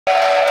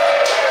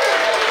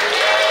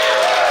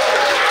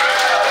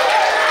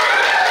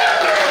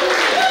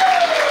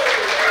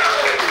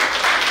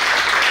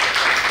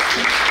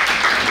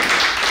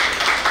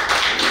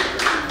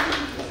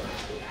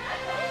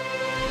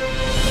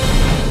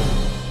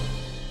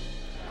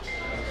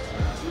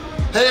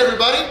Hey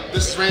everybody,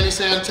 this is Randy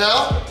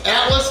Santel,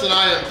 Atlas, and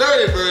I am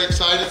very, very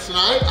excited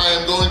tonight. I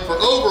am going for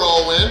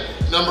overall win,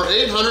 number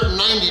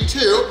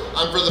 892.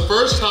 I'm for the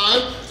first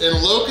time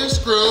in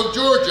Locust Grove,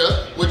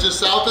 Georgia, which is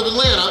south of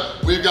Atlanta.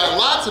 We've got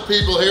lots of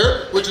people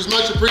here, which is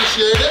much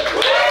appreciated.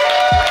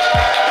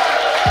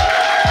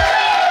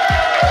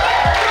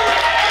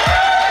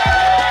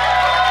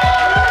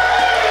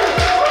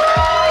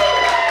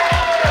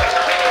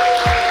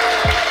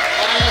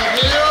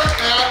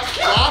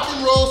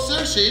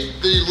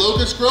 The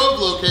Locust Grove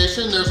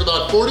location. There's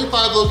about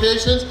 45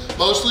 locations,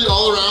 mostly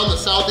all around the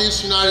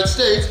southeast United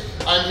States.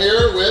 I'm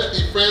here with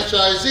the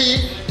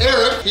franchisee,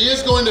 Eric. He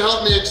is going to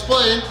help me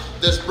explain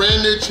this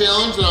brand new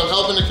challenge that I'm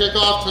helping to kick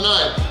off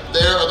tonight.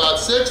 They're about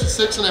 6 to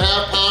 6.5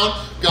 pound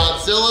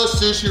Godzilla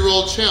Sushi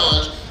Roll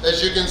challenge.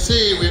 As you can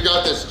see, we've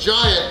got this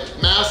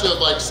giant, massive,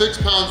 like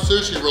 6-pound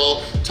sushi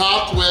roll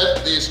topped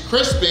with these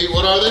crispy,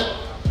 what are they?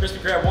 Crispy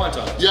crab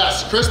wontons.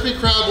 Yes, crispy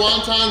crab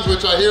wontons,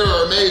 which I hear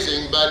are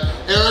amazing, but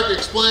Eric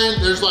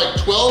explained there's like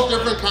 12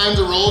 different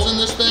kinds of rolls in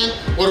this thing.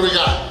 What do we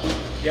got?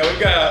 Yeah,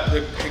 we've got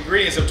the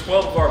ingredients of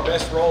 12 of our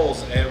best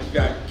rolls, and we've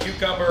got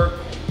cucumber,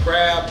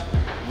 crab,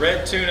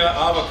 red tuna,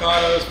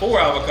 avocados, 4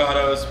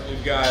 avocados.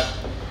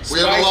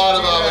 We have a lot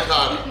of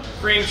avocado.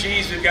 Cream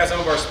cheese, we've got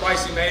some of our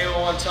spicy mayo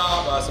on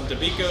top, some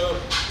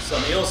Tobiko,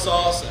 some eel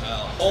sauce, a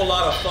whole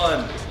lot of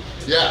fun.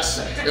 Yes,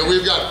 and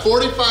we've got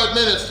 45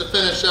 minutes to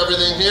finish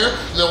everything here.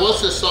 And then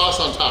what's this sauce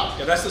on top?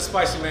 Yeah, that's the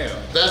spicy mayo.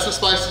 That's the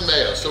spicy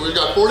mayo. So we've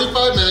got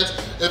 45 minutes.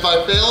 If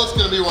I fail, it's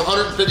gonna be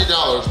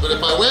 $150. But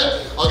if I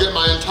win, I'll get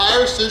my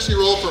entire sushi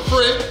roll for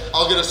free.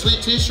 I'll get a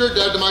sweet t-shirt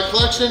to add to my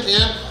collection,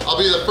 and I'll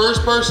be the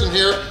first person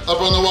here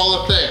up on the Wall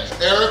of Fame.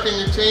 Eric and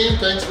your team,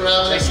 thanks for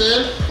having us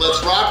in.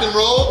 Let's rock and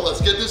roll. Let's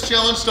get this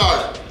challenge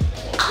started.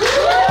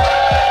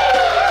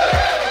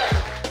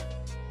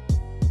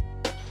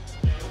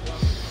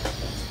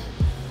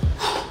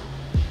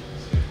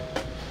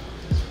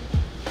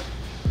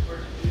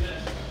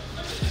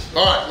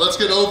 All right, let's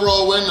get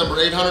overall win number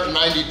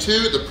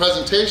 892. The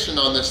presentation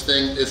on this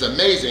thing is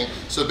amazing.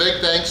 So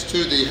big thanks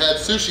to the head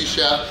sushi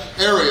chef,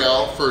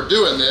 Ariel, for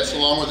doing this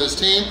along with his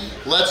team.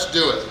 Let's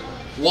do it.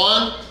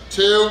 1,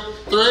 2,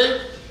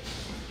 3.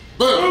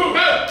 Boom. All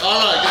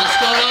right, gonna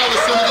start out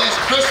with some of these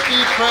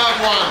crispy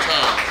crab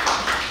wontons.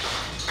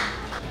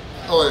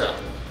 Oh yeah.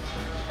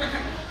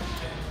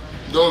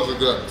 Those are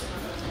good.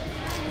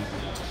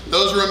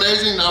 Those are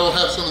amazing. Now we'll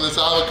have some of this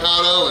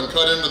avocado and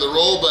cut into the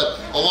roll, but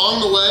along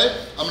the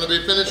way, I'm gonna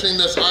be finishing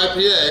this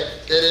IPA.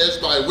 It is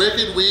by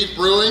Wicked Weed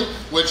Brewing,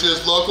 which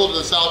is local to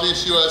the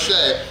Southeast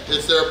USA.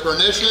 It's their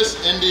Pernicious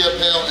India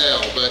Pale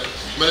Ale, but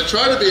I'm gonna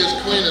try to be as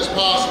clean as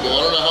possible.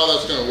 I don't know how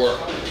that's gonna work.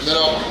 And then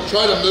I'll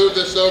try to move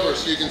this over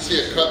so you can see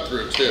it cut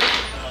through too.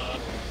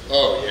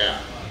 Oh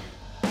yeah.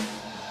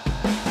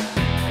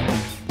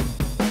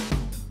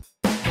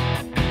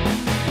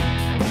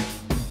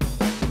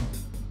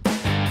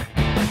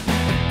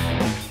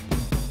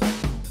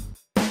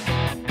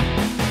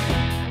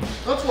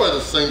 That's why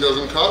this thing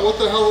doesn't cut. What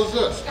the hell is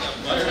this?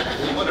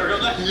 You want a real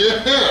knife?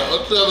 Yeah,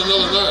 let's have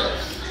another knife.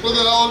 What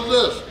the hell is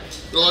this?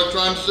 They're like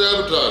trying to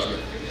sabotage me.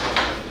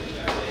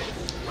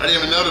 I didn't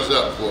even notice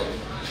that before.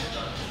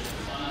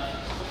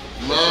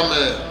 My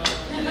man.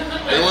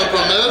 They went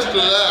from this to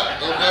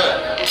that.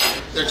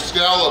 Okay.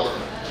 Excalibur.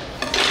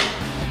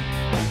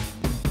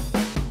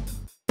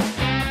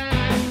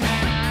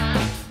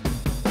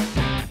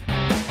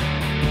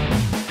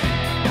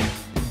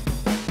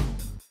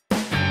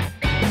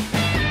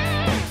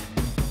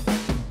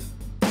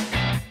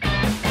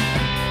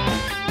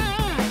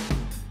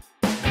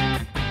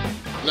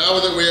 Now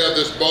that we have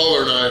this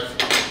baller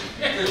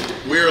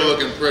knife, we are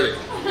looking pretty.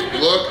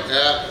 Look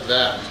at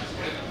that.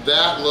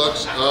 That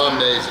looks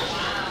amazing.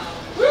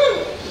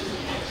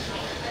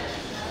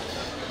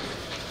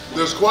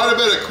 There's quite a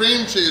bit of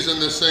cream cheese in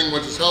this thing,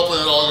 which is helping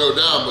it all go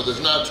down, but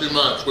there's not too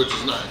much, which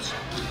is nice.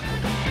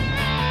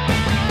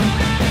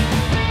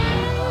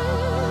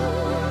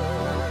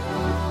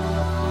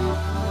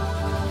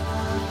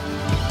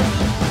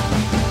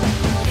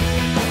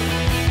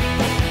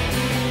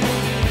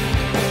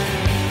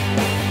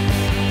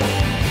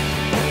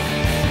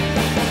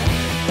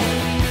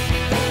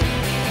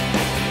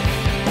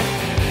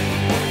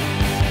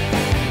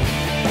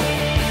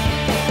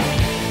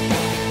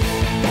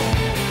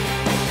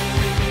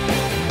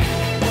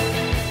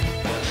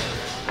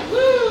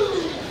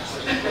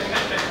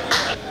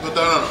 Put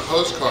that on a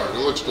postcard, it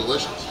looks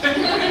delicious.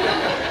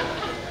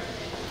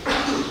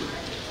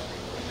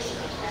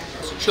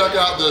 So check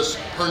out this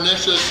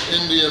Pernicious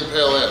Indian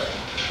Pale Ale.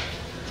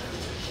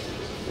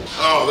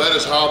 Oh, that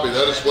is hoppy,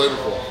 that is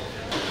flavorful.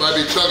 Might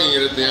be chugging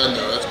it at the end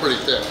though, that's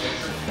pretty thick.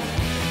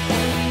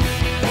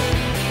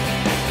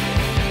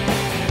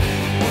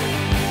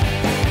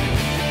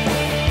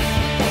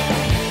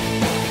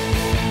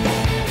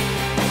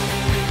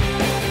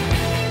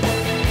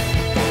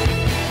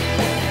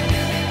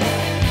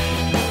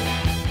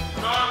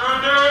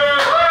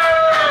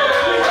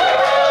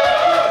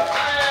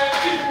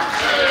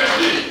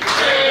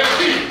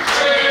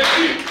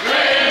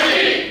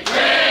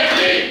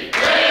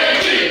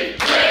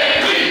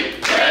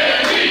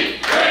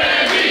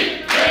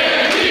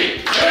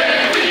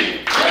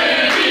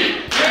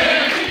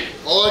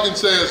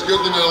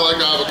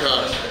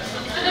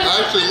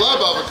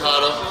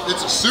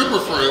 super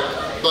fruit,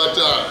 but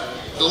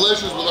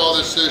delicious with all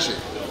this sushi.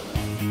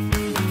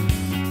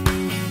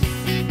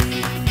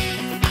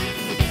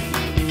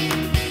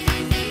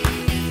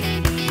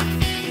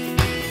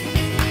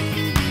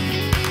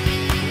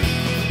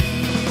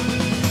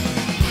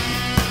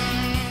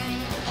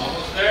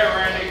 Almost there,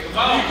 Randy. Come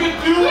on. You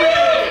can do it!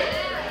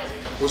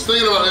 I was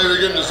thinking about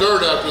maybe getting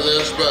dessert after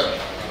this, but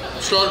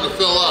I'm starting to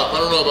fill up. I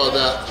don't know about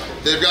that.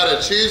 They've got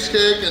a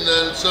cheesecake and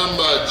then some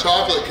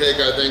chocolate cake,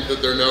 I think,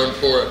 that they're known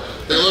for.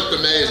 They looked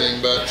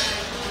amazing, but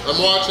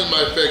I'm watching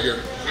my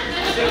figure.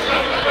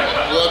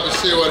 We'll have to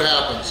see what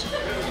happens.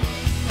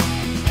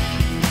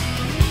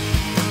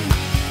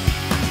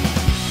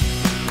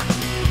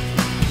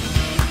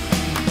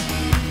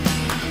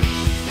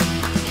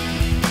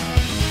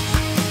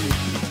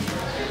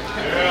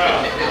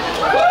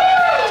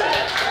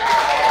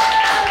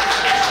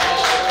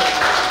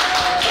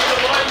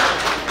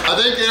 I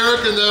think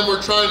Eric and them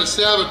were trying to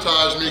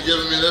sabotage me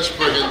giving me this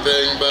friggin'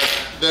 thing, but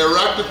they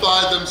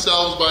rectified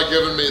themselves by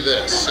giving me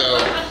this. So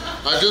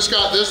I just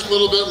got this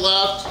little bit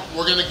left.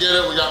 We're gonna get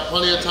it, we got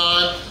plenty of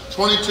time.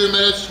 22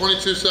 minutes,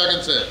 22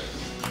 seconds in.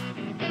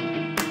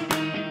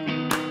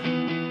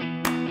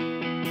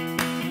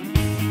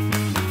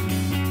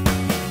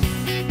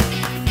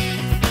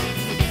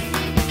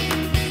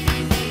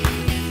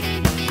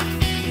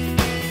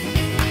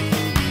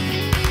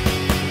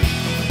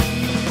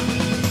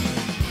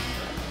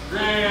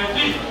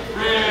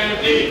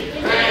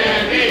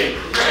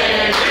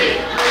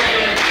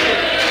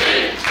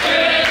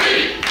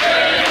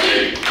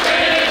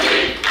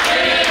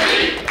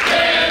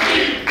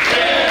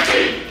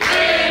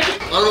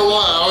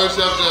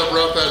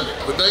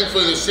 But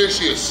thankfully the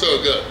sushi is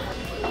so good.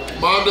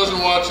 Mom doesn't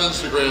watch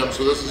Instagram,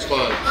 so this is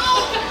fine.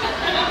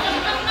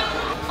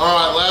 All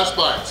right, last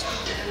bites.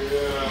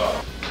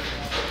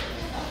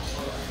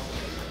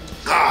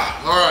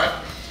 All right,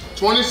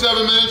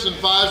 27 minutes and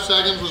 5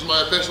 seconds was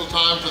my official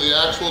time for the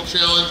actual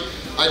challenge.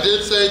 I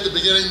did say at the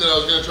beginning that I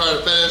was gonna try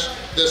to finish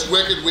this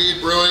Wicked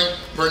Weed Brewing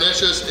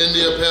Pernicious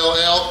India Pale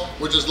Ale,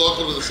 which is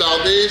local to the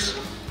southeast.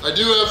 I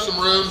do have some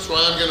room, so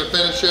I am gonna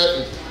finish it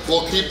and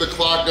we'll keep the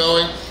clock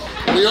going.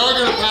 We are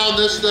gonna pound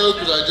this though,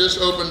 because I just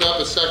opened up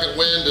a second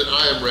wind and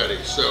I am ready.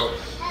 So,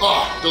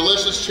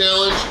 delicious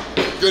challenge,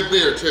 good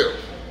beer too.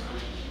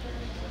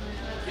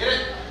 Get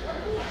it?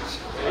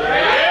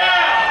 Yeah!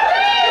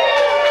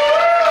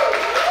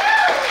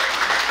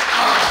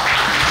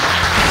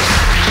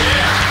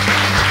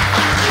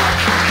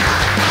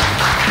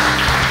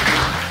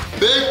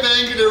 Big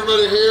thank you to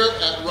everybody here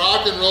at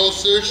Rock N Roll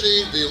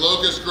Sushi, the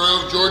Locust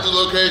Grove, Georgia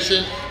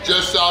location,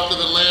 just south of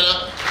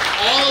Atlanta.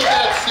 All of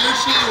that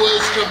sushi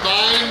was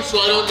combined, so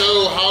I don't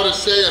know how to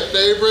say a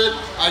favorite.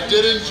 I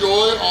did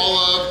enjoy all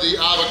of the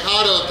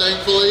avocado,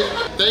 thankfully.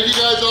 Thank you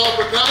guys all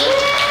for coming.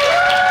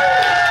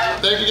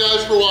 Thank you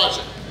guys for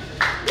watching.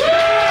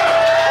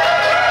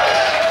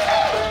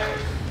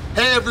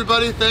 Hey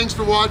everybody, thanks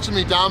for watching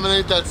me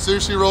dominate that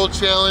sushi roll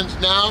challenge.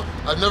 Now,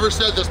 I've never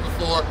said this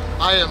before,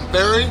 I am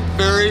very,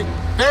 very,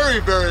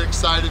 very, very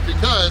excited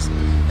because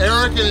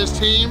Eric and his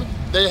team,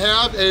 they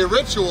have a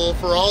ritual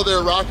for all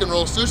their Rock N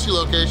Roll Sushi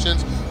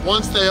locations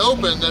once they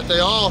open, that they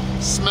all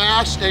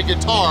smash a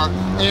guitar,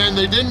 and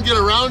they didn't get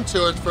around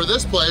to it for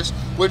this place,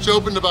 which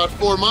opened about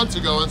 4 months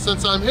ago. And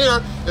since I'm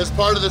here as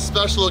part of this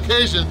special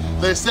occasion,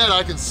 they said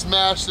I can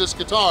smash this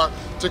guitar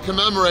to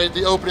commemorate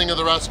the opening of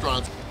the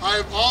restaurants. I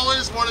have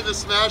always wanted to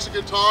smash a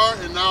guitar,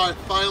 and now I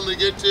finally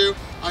get to.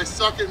 I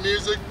suck at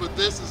music, but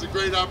this is a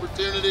great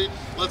opportunity.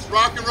 Let's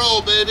rock and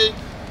roll, baby.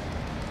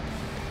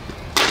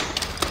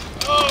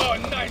 Oh,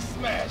 nice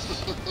smash.